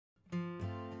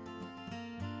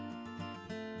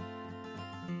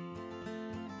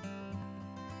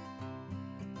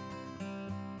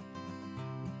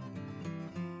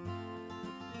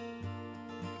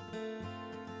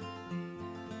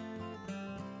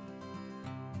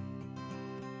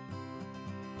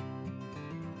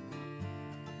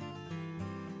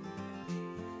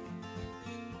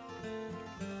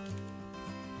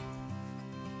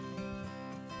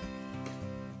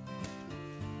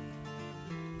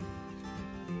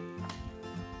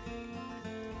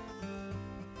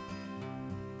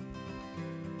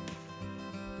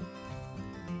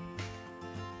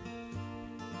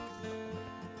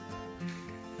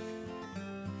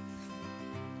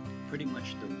pretty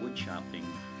much the wood chopping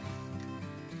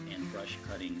and brush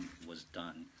cutting was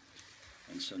done.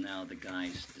 And so now the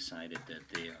guys decided that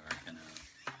they are going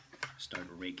to start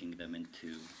raking them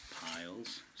into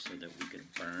piles so that we could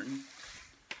burn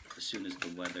as soon as the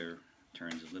weather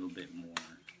turns a little bit more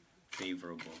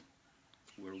favorable.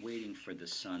 We're waiting for the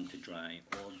sun to dry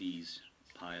all these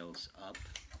piles up,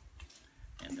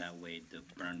 and that way the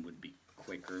burn would be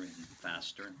quicker and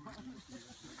faster.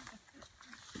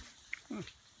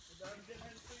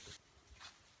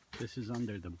 This is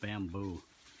under the bamboo.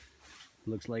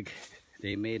 Looks like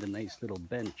they made a nice little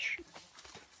bench.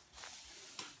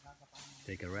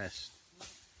 Take a rest.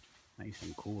 Nice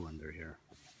and cool under here.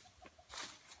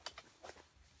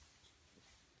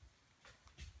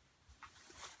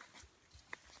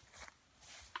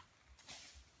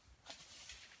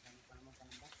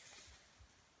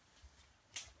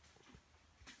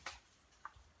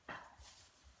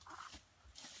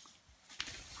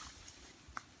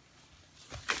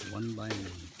 One by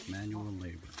one, manual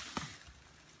labor.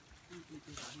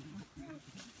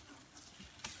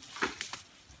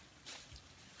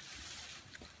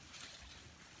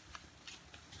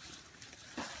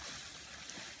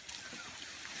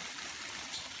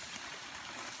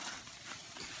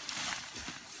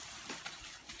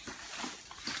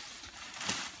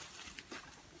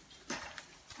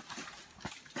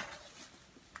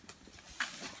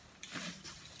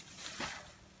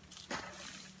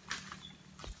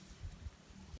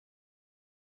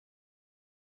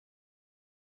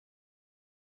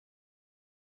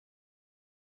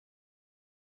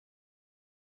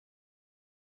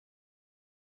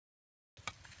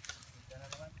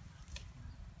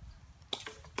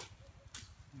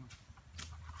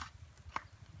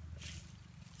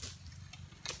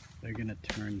 They're gonna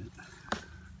turn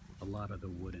a lot of the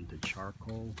wood into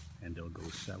charcoal and they'll go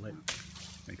sell it,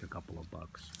 make a couple of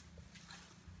bucks.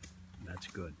 That's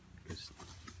good because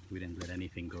we didn't let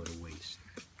anything go to waste.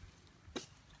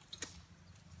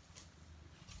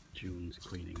 June's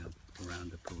cleaning up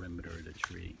around the perimeter of the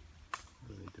tree.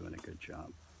 Really doing a good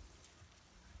job.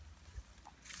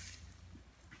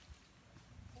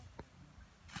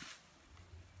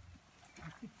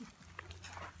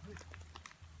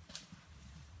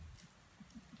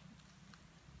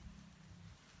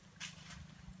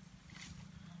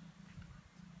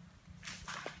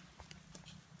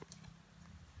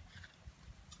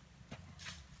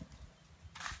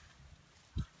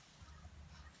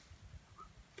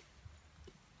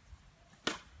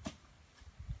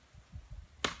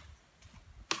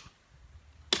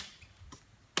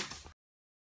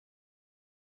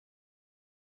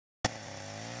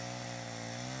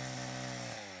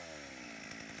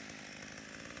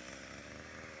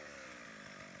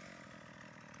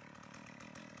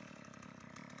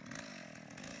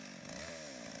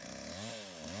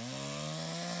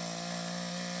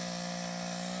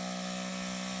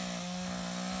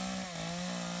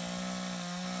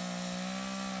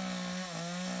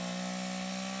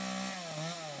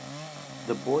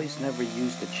 The boys never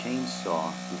used a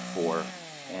chainsaw before,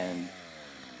 and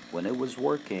when it was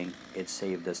working, it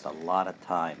saved us a lot of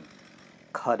time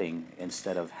cutting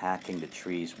instead of hacking the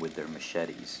trees with their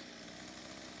machetes.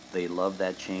 They love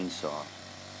that chainsaw.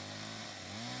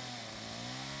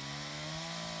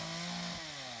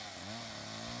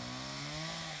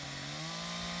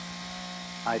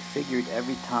 I figured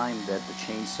every time that the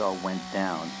chainsaw went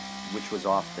down, which was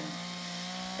often,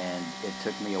 and it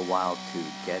took me a while to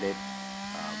get it,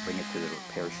 bring it to the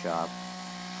repair shop,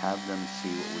 have them see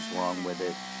what was wrong with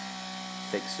it,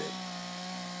 fix it.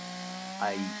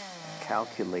 I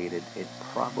calculated it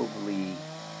probably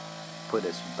put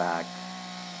us back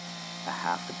a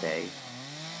half a day,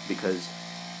 because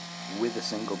with a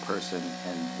single person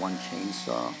and one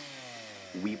chainsaw,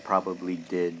 we probably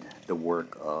did the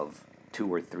work of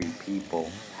 2 or 3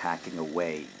 people hacking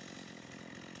away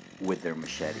with their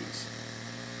machetes.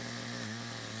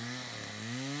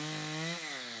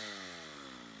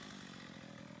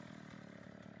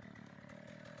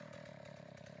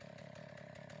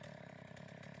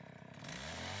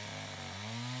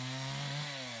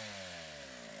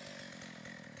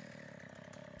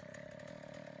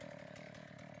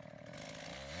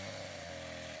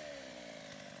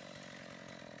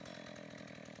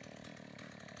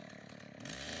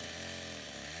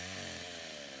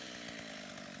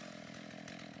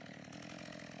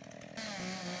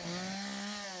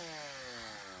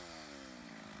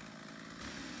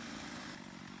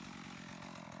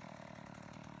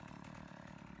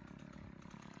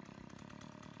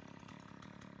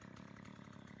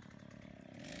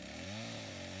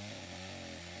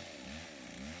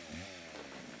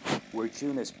 Where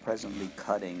June is presently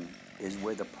cutting is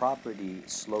where the property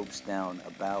slopes down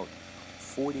about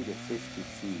 40 to 50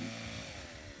 feet,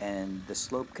 and the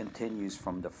slope continues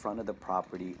from the front of the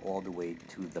property all the way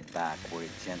to the back where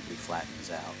it gently flattens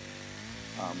out.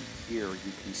 Here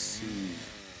you can see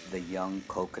the young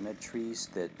coconut trees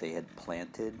that they had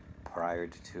planted prior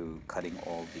to cutting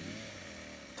all the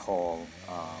tall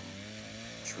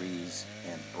trees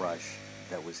and brush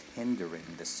that was hindering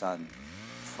the sun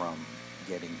from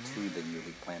getting to the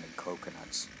newly planted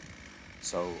coconuts.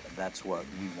 So that's what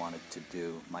we wanted to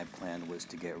do. My plan was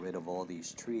to get rid of all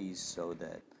these trees so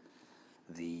that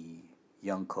the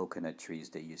young coconut trees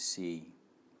that you see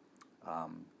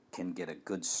can get a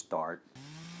good start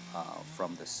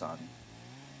from the sun.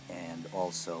 And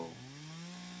also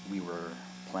we were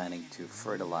planning to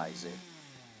fertilize it,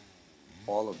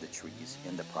 all of the trees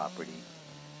in the property,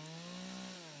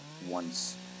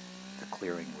 once the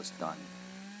clearing was done.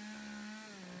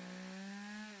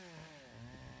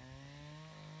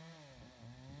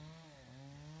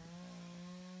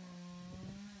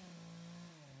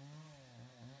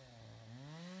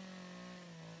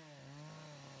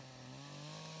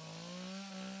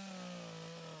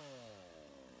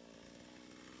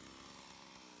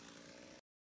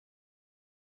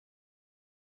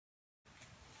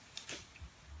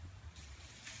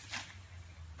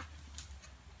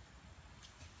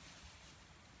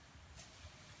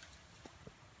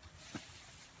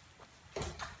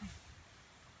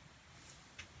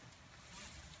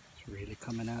 Really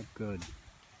coming out good.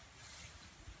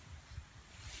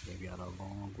 They've got a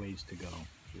long ways to go.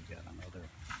 We've got another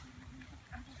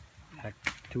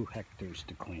 2 hectares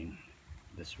to clean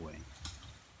this way.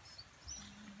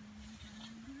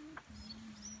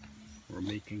 We're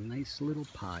making nice little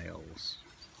piles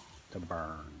to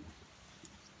burn.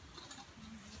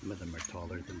 Some of them are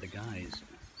taller than the guys.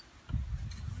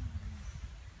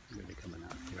 Really coming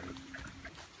out good.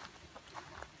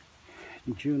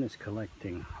 June is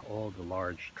collecting all the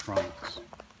large trunks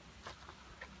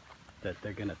that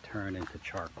they're going to turn into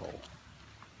charcoal.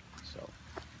 So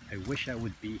I wish I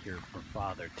would be here for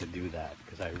Father to do that,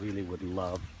 because I really would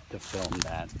love to film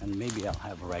that, and maybe I'll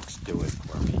have Rex do it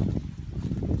for me.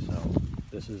 So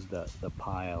this is the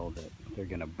pile that they're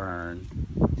going to burn,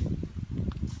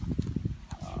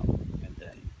 and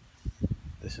then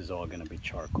this is all going to be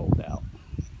charcoaled out.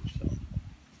 So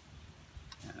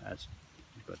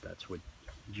that's what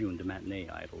June, the matinee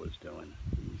idol, is doing.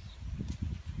 He's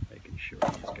making sure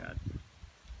he's got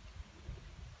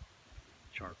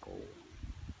charcoal,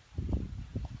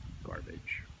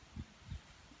 garbage.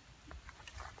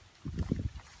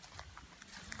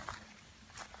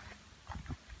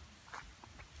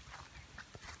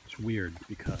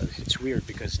 It's weird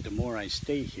because the more I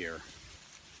stay here,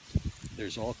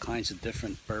 there's all kinds of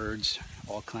different birds,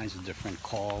 all kinds of different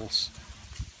calls,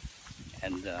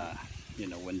 and you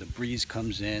know, when the breeze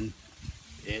comes in,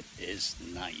 it is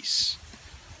nice.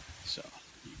 So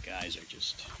you guys are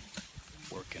just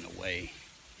working away.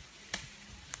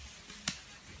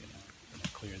 Gonna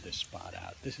clear this spot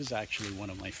out. This is actually one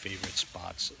of my favorite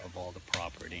spots of all the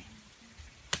property.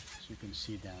 As you can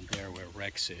see down there where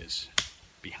Rex is,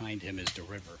 behind him is the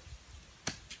river,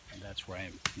 and that's where I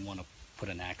want to put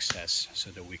an access so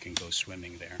that we can go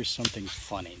swimming there. Here's something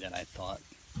funny that I thought.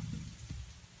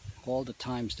 All the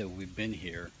times that we've been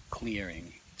here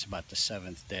clearing, it's about the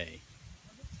 7th day,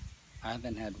 I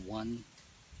haven't had one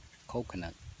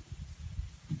coconut,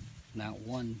 not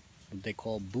one what they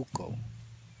call buko.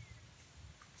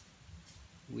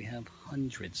 We have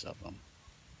hundreds of them.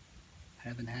 I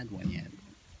haven't had one yet.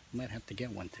 Might have to get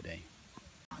one today.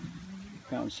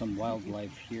 Found some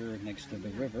wildlife here next to the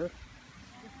river.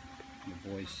 The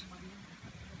boys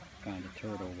found a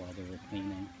turtle while they were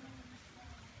cleaning.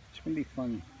 It's gonna be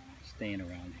fun staying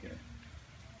around here.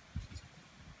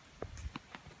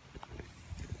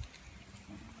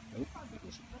 Oh, it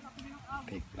was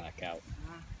picked back out.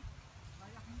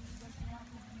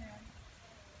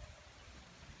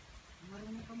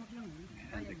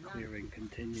 And the clearing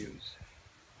continues.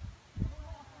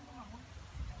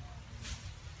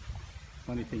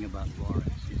 Funny thing about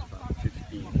Lawrence, he's about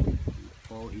 15.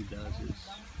 All he does is,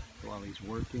 while he's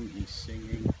working, he's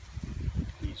singing,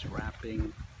 he's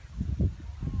rapping,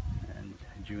 and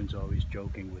June's always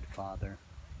joking with Father,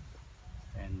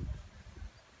 and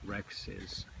Rex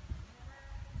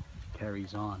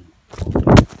carries on.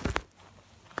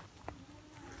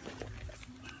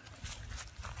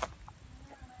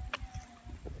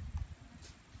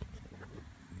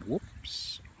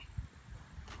 Whoops.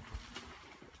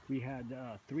 We had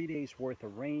 3 days worth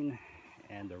of rain,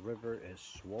 and the river is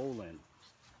swollen.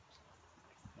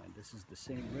 And this is the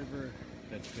same river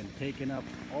that's been taking up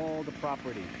all the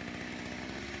property.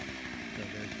 So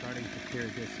they're starting to clear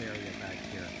this area back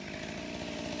here.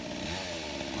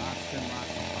 Lots and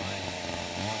lots of pines.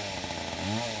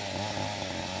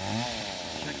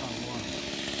 Check on one.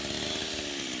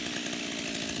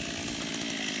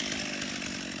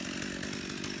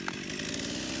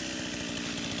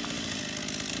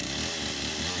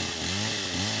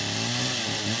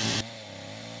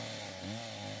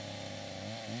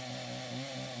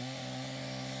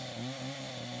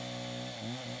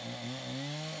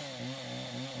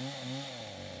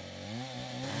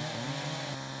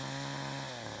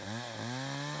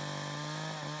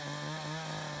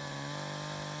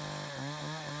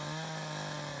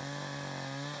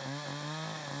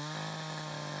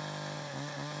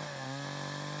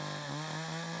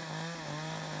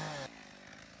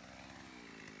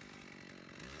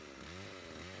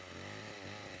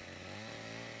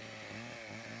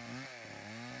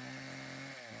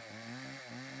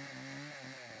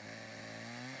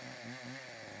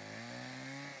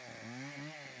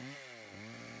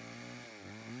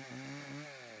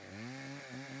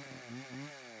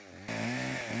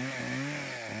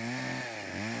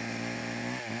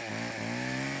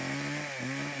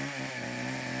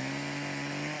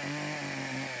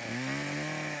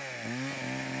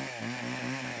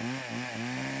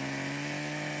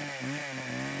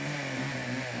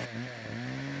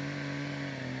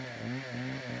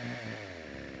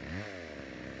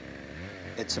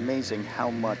 It's amazing how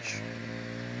much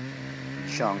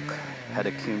junk had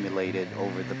accumulated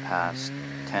over the past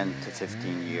 10 to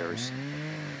 15 years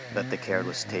that the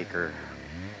careless taker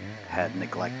had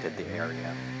neglected the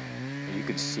area. You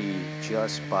could see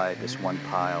just by this one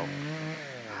pile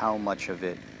how much of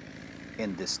it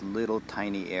in this little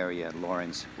tiny area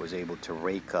Lawrence was able to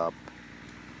rake up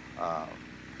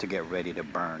to get ready to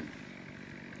burn.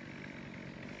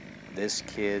 This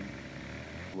kid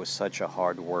was such a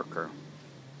hard worker.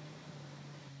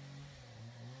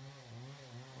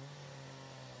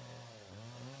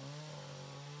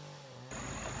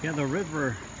 Yeah, the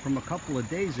river from a couple of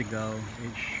days ago,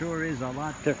 it sure is a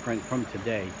lot different from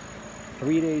today.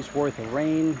 3 days worth of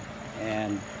rain,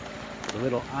 and the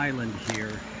little island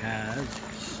here has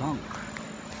sunk.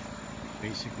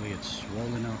 Basically, it's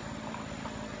swollen up,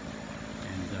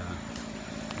 and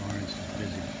Lawrence is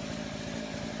busy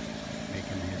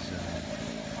making his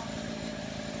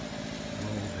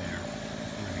roll there.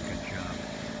 Doing a good job.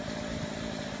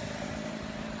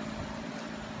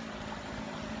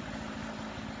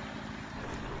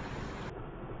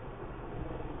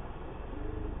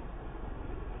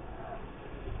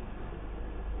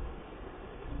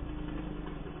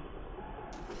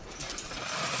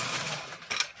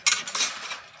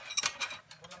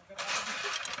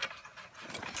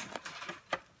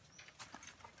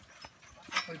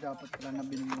 Dapat pala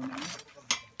nabili mo na.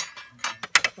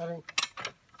 Aray.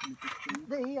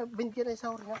 Hindi, binti na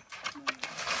isaw rin.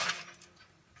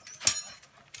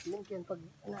 Binti yan pag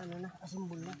ano na,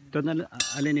 asimbol na. Ito na,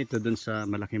 alin ito dun sa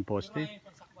malaking poste?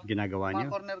 Ginagawa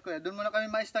niyo? Mga corner ko doon muna kami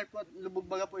ma-start po. Lubog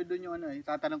baga po doon yung ano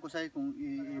tatanong ko sa'yo kung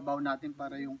ibaw natin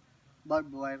para yung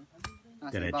barbed wire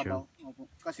nasa ibabaw. Opo.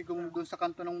 Kasi kung doon sa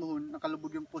kanto ng muhon,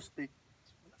 nakalubog yung poste,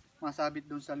 masabit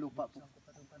doon sa lupa po.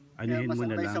 Anuhin mo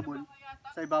na lang. Sabon,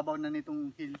 sa ibabaw na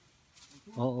nitong hill.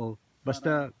 Oo.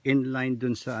 Basta inline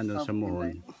dun sa ano sa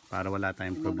muhon para wala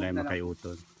tayong problema kay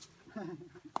Utol.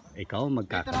 Ikaw Ito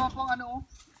magkaka. naman pong ano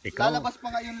Ikaw, lalabas pa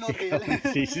nga yung lote.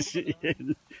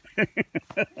 sisisiin.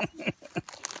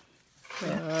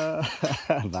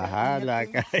 Bahala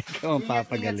ka. Ikaw ang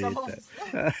papagalitan.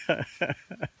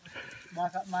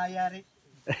 Baka mayari.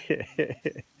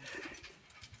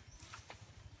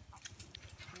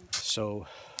 So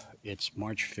it's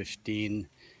March 15,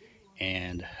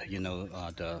 and you know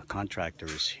the contractor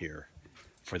is here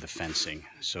for the fencing.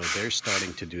 So they're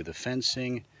starting to do the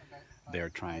fencing.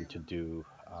 They're trying to do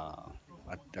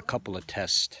a couple of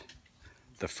tests.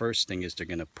 The first thing is they're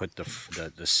going to put the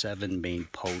 7 main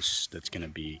posts. That's going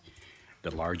to be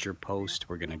the larger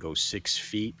post. We're going to go 6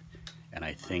 feet, and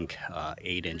I think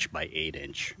 8 inch by 8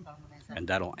 inch, and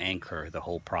that'll anchor the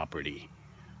whole property.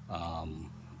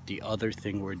 The other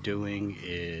thing we're doing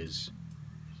is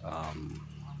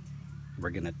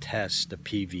we're going to test the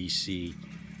PVC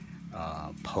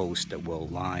post that will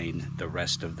line the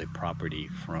rest of the property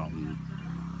from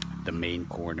the main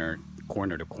corner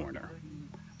to corner.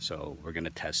 So we're going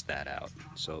to test that out.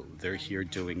 So they're here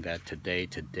doing that today.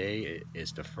 Today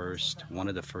is one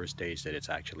of the first days that it's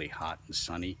actually hot and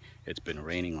sunny. It's been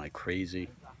raining like crazy.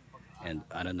 And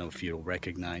I don't know if you'll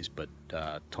recognize, but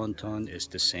Tonton is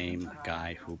the same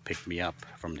guy who picked me up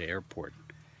from the airport.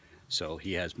 So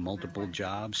he has multiple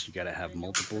jobs. You got to have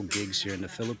multiple gigs here in the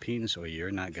Philippines or you're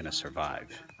not going to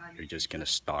survive. They're just going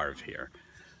to starve here.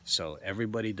 So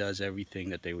everybody does everything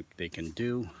that they can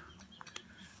do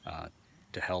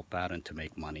to help out and to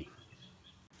make money.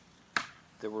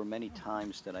 There were many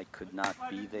times that I could not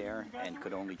be there and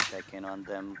could only check in on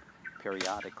them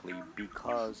periodically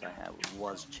because I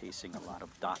was chasing a lot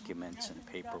of documents and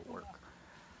paperwork.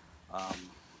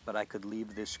 But I could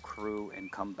leave this crew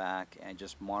and come back and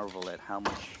just marvel at how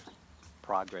much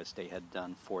progress they had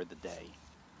done for the day.